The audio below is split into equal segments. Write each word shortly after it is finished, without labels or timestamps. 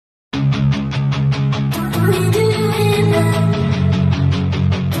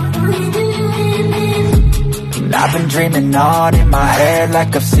I've been dreaming on in my head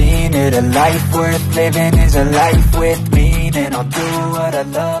like I've seen it. A life worth living is a life with meaning. I'll do what I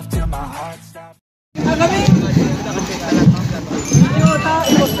love till my heart stops.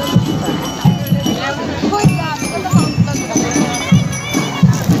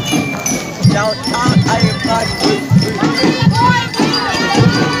 Shout out everybody.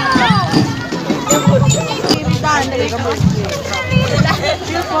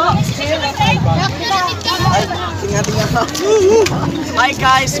 Hi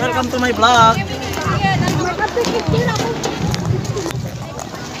guys, welcome to my vlog.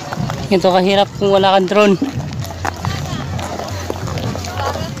 Ito kahirap kung wala kang drone.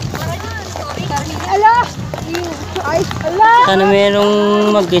 Sana merong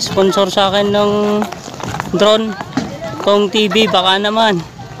mag-sponsor sa akin ng drone. Kung TV baka naman.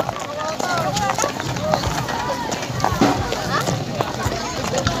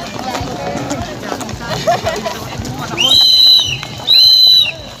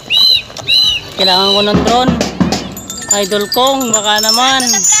 Kailangan ko ng drone. Idol kong baka naman.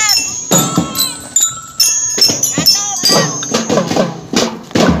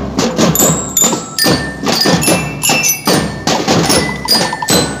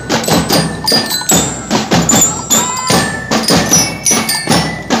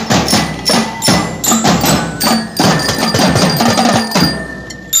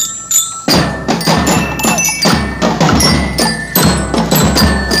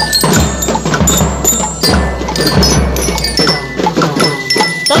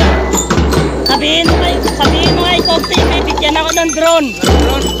 Sabihin mo ay kung TV, bigyan ako ng drone.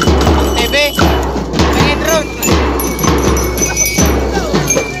 Drone? TV? Pahingin drone?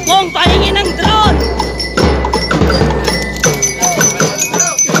 Kung pahingin ng drone.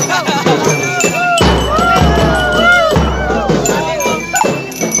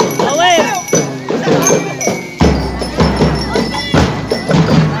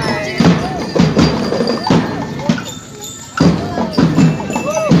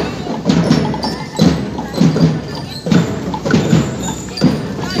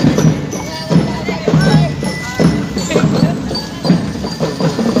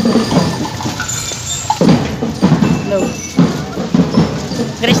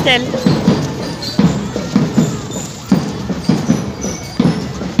 Crystal.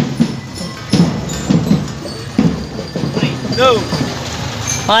 Go!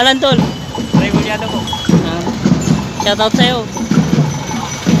 Pangalan tol? Regulyado po. Shoutout sa'yo.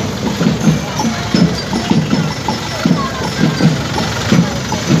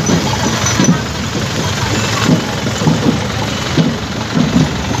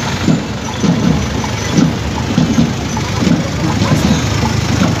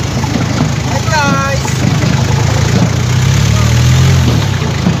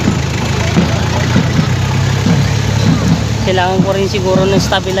 Kailangan ko rin siguro ng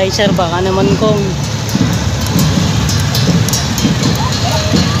stabilizer baka naman kung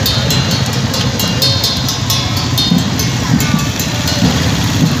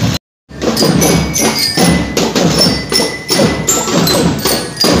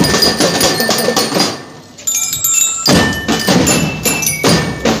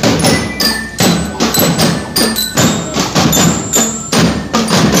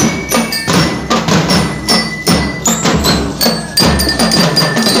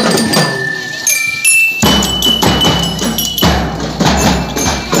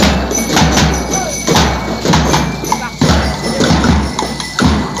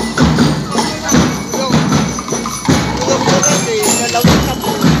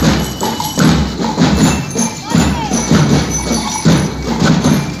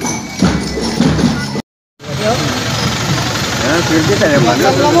Kita yang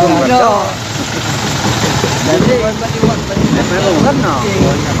mana? Jadi, bukan no.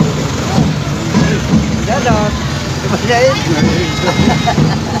 Dadah. Masjid.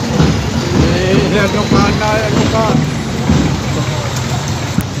 Ya, dokana, dokana.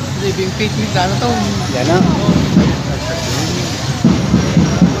 Living fit ni dah tu. Ya na.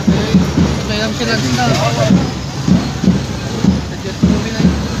 Mayam sila sila.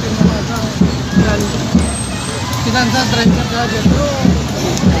 Kita nak drive saja.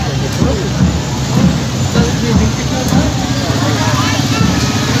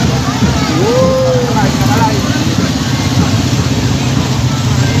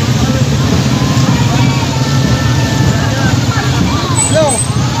 Yo,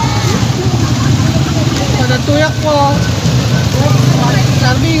 pada tuyak ko,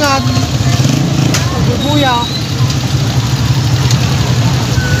 sarbingan, bubuya.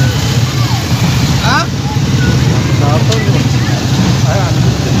 Ah?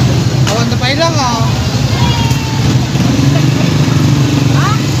 Awan na pa ilang ah.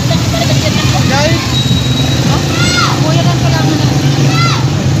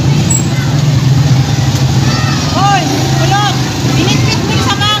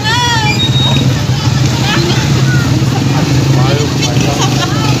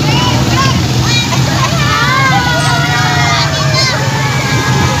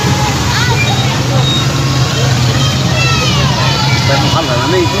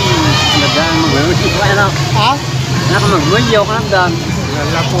 May nagdaan mag-mulyo ka na. Ha? Anak mag-mulyo ka nagdaan.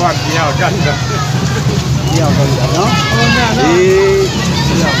 Lalapuan, diyaw, ganda. Diyaw, ganda, no? Oo nga, no?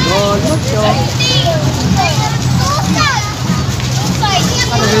 Diyaw, mulyo.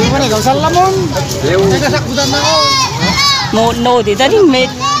 Ano din mo na, ikaw sa lamon. Lew. Nagkasakbudan na ako. No, di tadi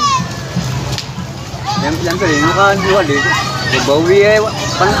mate. Yan pa rin, nakaduwa dito. Bawi eh,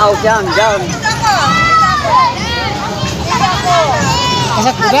 panaw siya, dyan.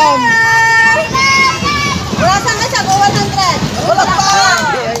 Kasakbudan. Wala saan ka siya, 100. Wala pa!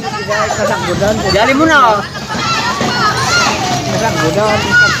 Kasakbudan. Dali mo na. Kasakbudan,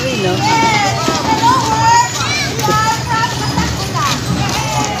 kapri, no?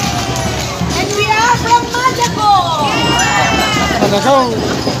 NBR from Manabo! Nagkakaw.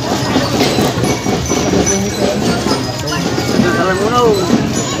 Alam mo na.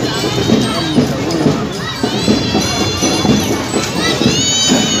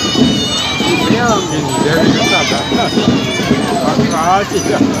 Hindi ka na. Makakati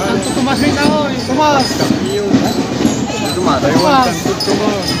ka. Tumas rin ako. Tumas. Tumatay. Tumas.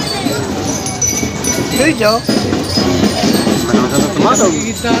 Seryo? Ano sa tumatog?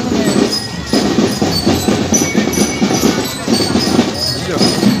 Gigit na ano eh.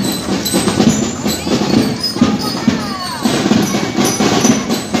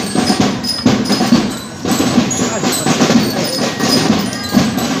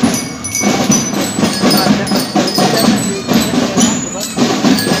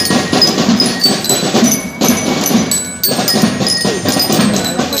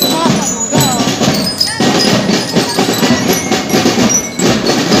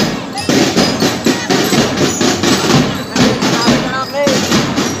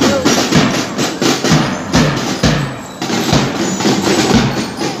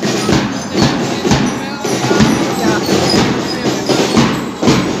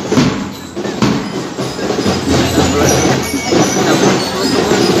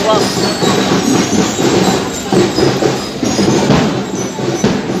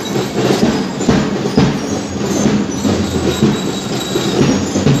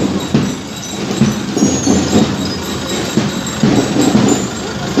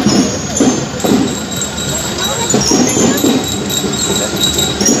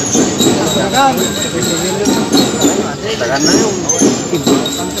 Tagan na yung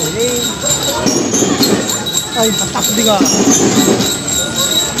Ay, patakdi ka.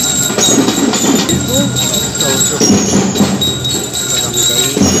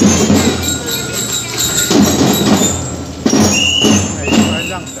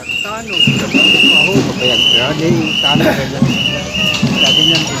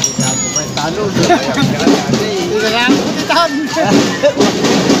 Kailangan ko titan.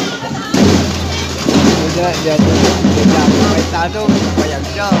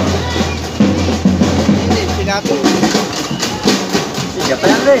 Siya pa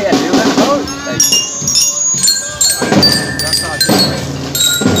yan rin. Ano yung ano?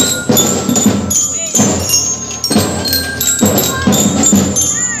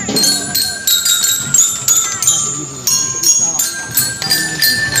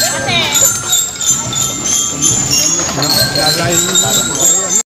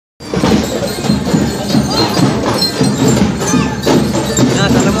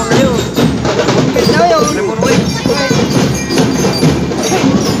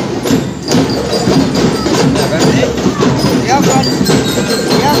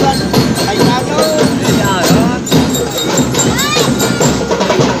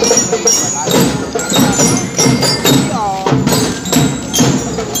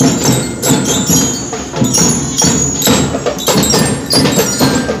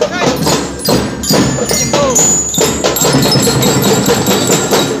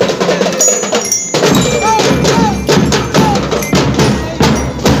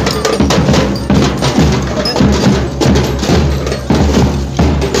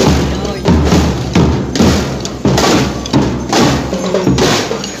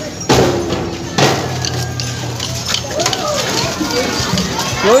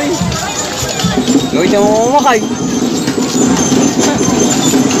 Loy na mo makay.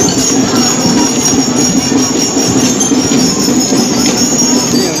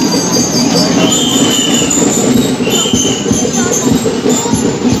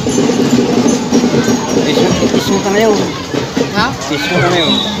 Isu ka na yun. Ha? Isu ka na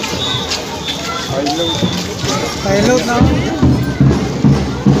yun. Payload na.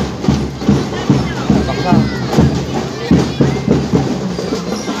 Bakla.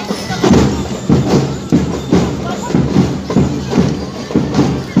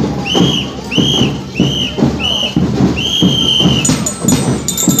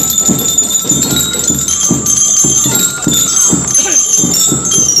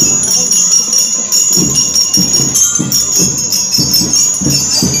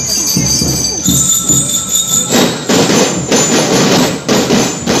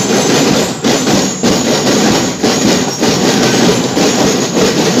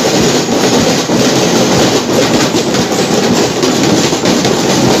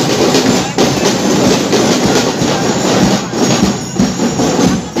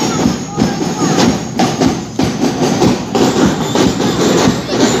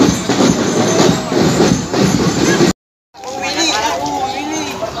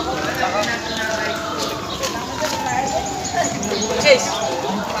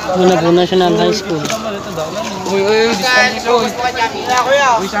 Manabo National High School. Uy, Uy,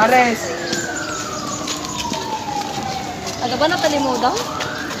 Sares. Ano ba natalimudan?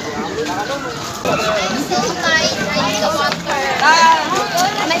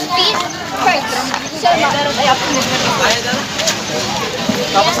 My feet hurt.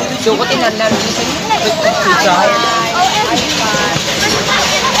 Tapos ang sukotin na nervous. Pizza.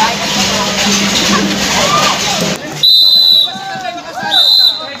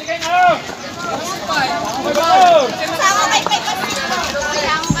 Sama kay Pai kasi.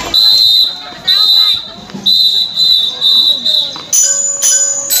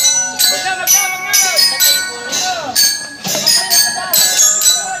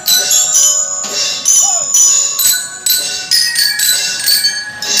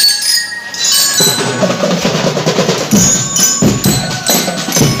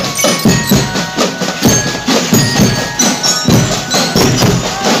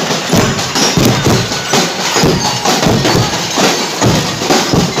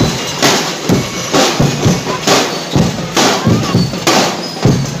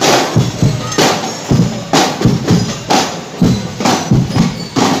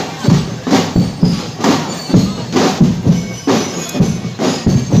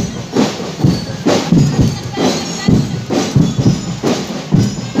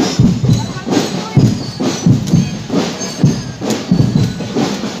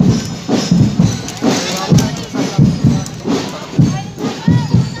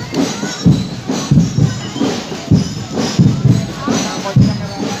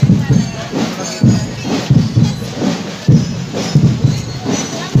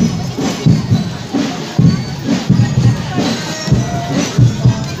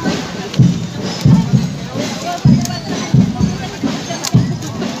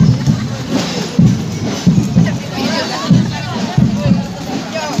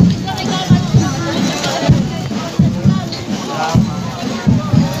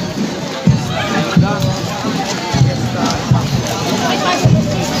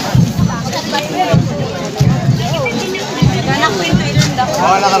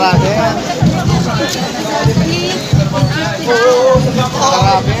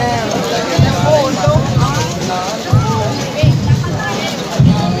 Nakarami.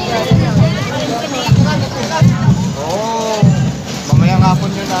 Mamayang hapon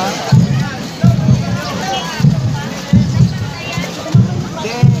yun ha.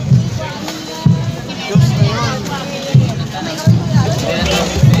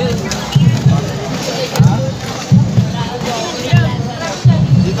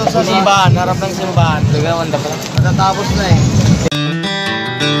 Dito sa simbahan, harap ng simbahan. Matatapos na eh.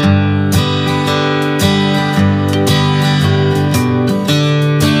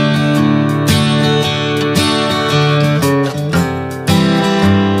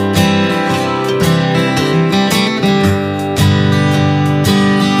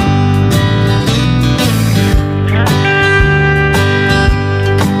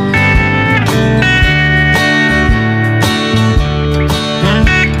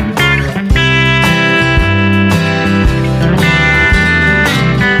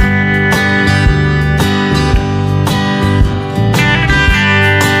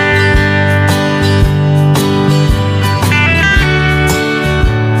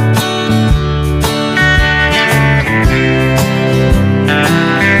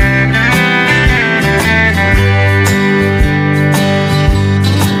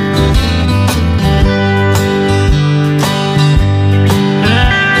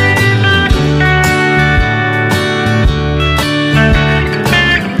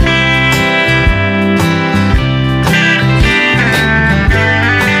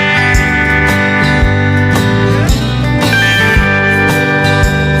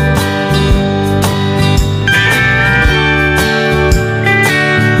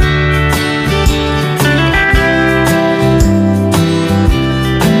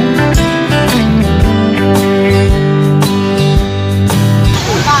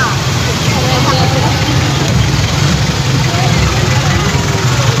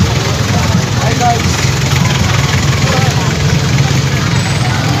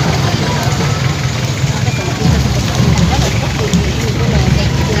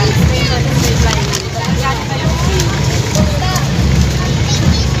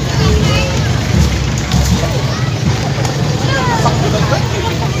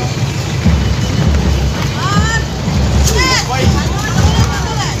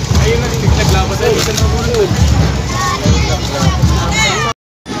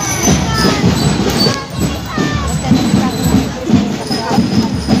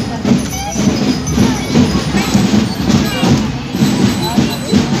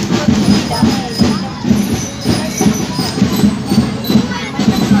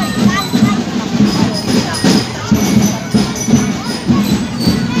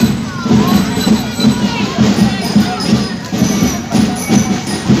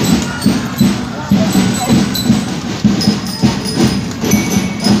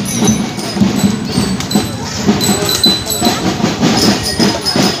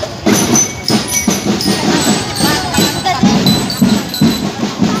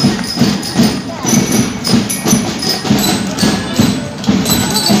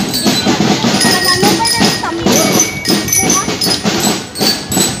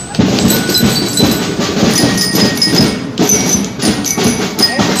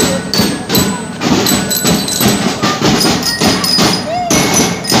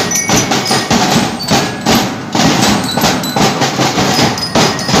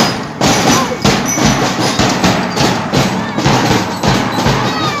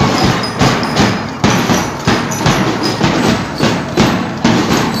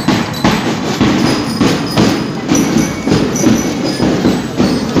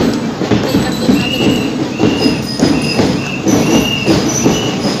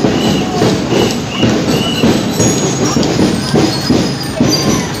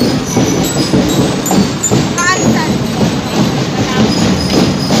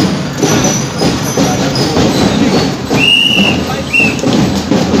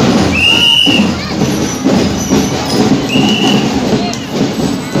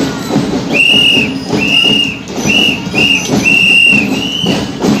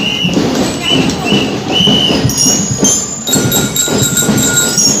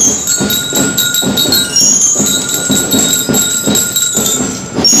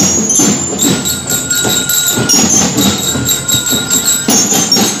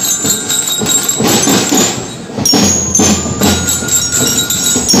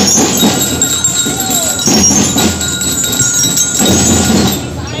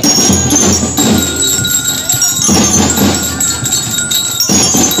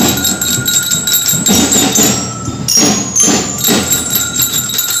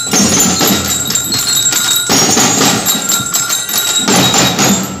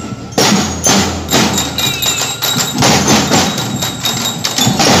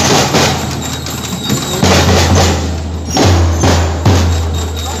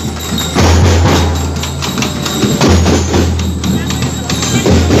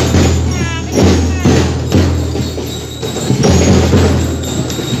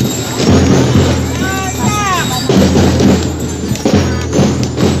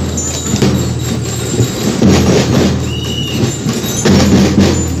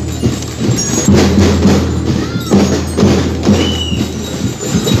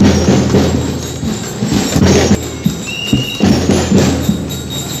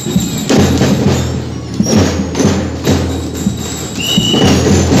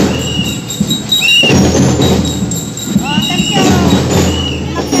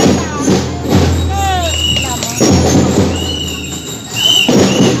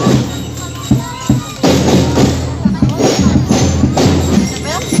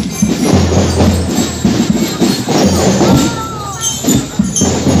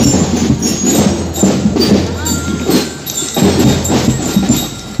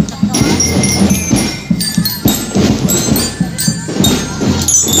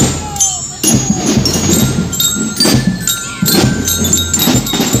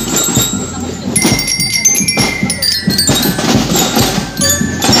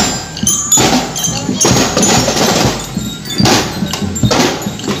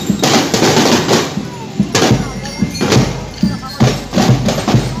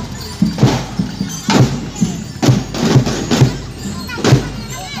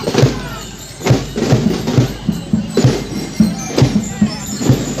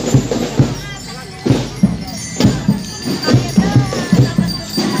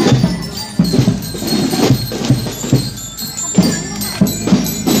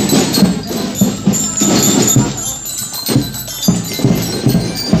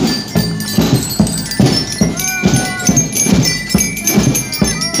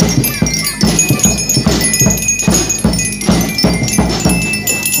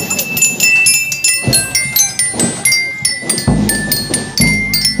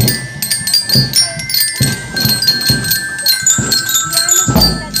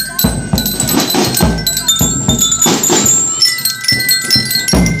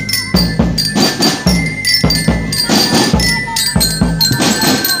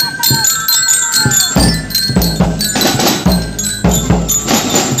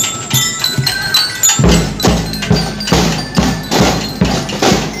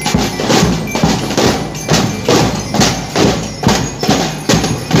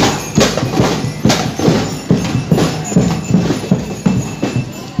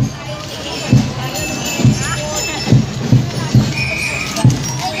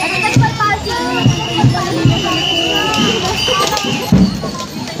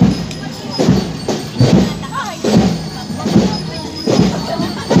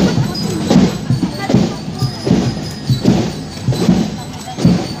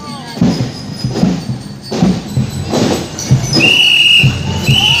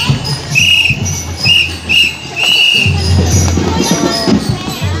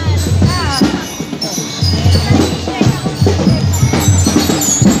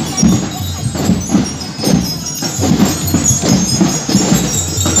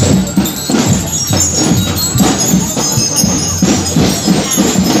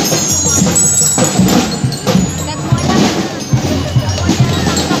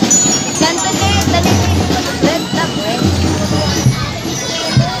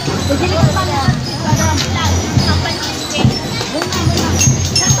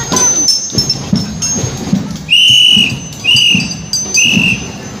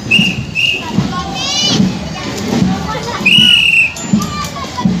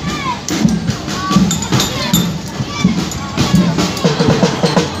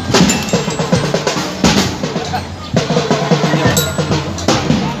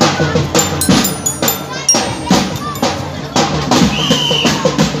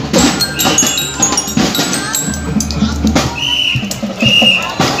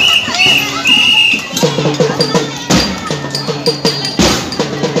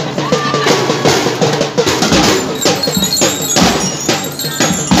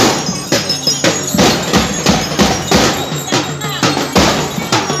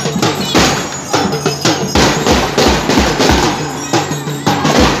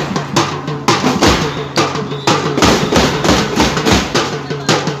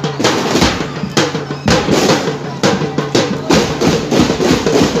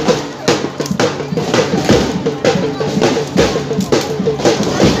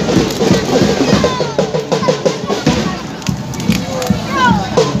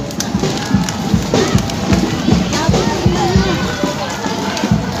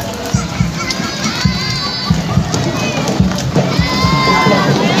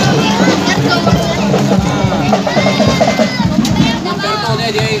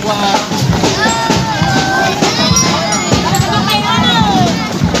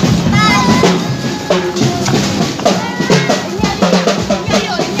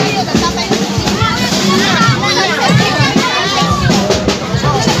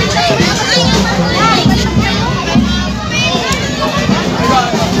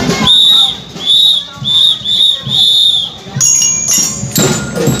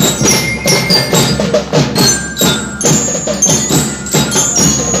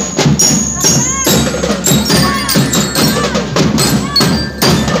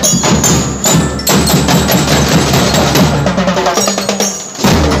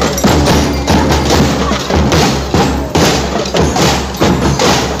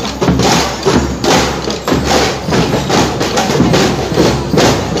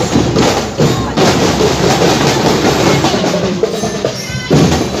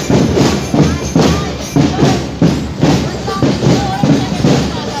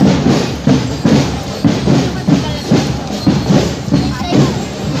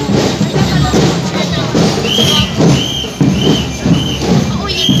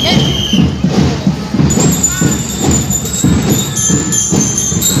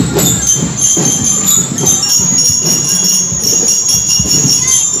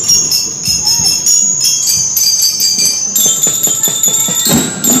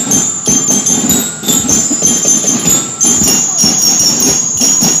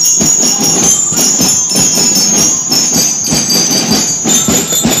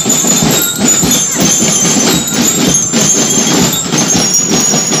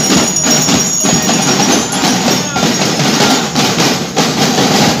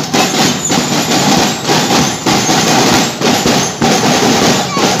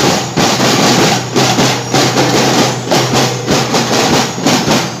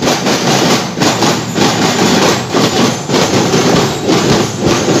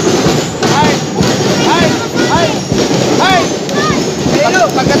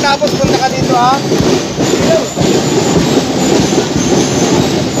 pagkatapos punta ka dito ha.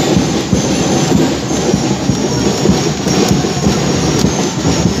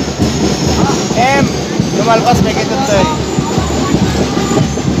 Lumalpas may kitutoy.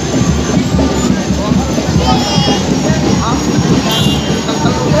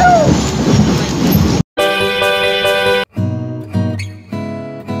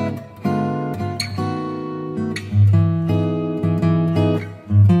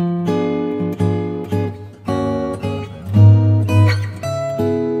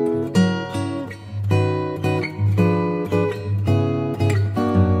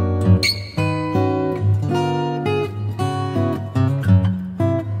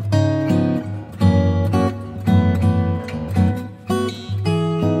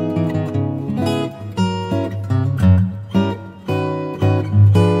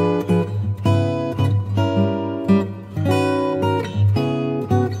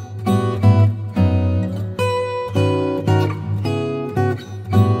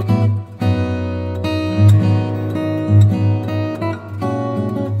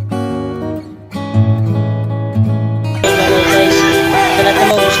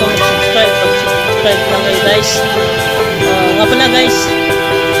 Nga pala guys,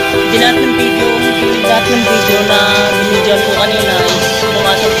 hindi lahat ng video na binidyoan ko kanina is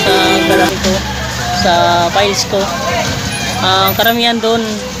pumasok sa gallery ko, sa files ko. Karamihan doon,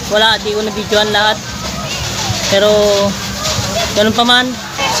 wala, di ko na-videoan lahat. Pero, ganun pa man.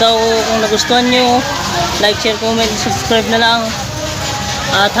 So, kung nagustuhan nyo, like, share, comment, subscribe na lang.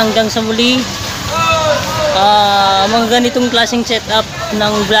 At hanggang sa muli, mga ganitong klaseng setup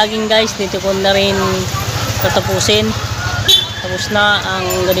ng vlogging guys, dito ko na rin tatapusin. Tapos na ang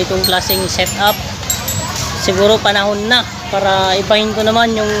ganitong klaseng setup. Siguro panahon na para ipahin ko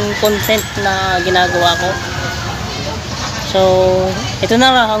naman yung content na ginagawa ko. So ito na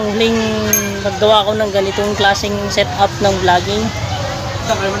lang ang huling naggawa ko ng ganitong klaseng setup ng vlogging.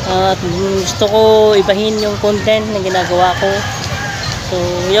 At gusto ko ipahin yung content na ginagawa ko. So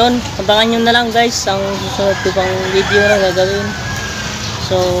yun, abangan nyo na lang guys ang susunod ko pang video na gagawin.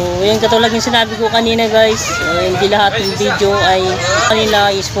 So yun, katulad yung sinabi ko kanina guys, hindi lahat ng video ay kanina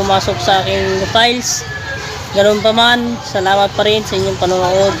is pumasok sa aking files. Ganoon pa man, salamat pa rin sa inyong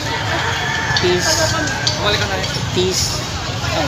panonood. Peace.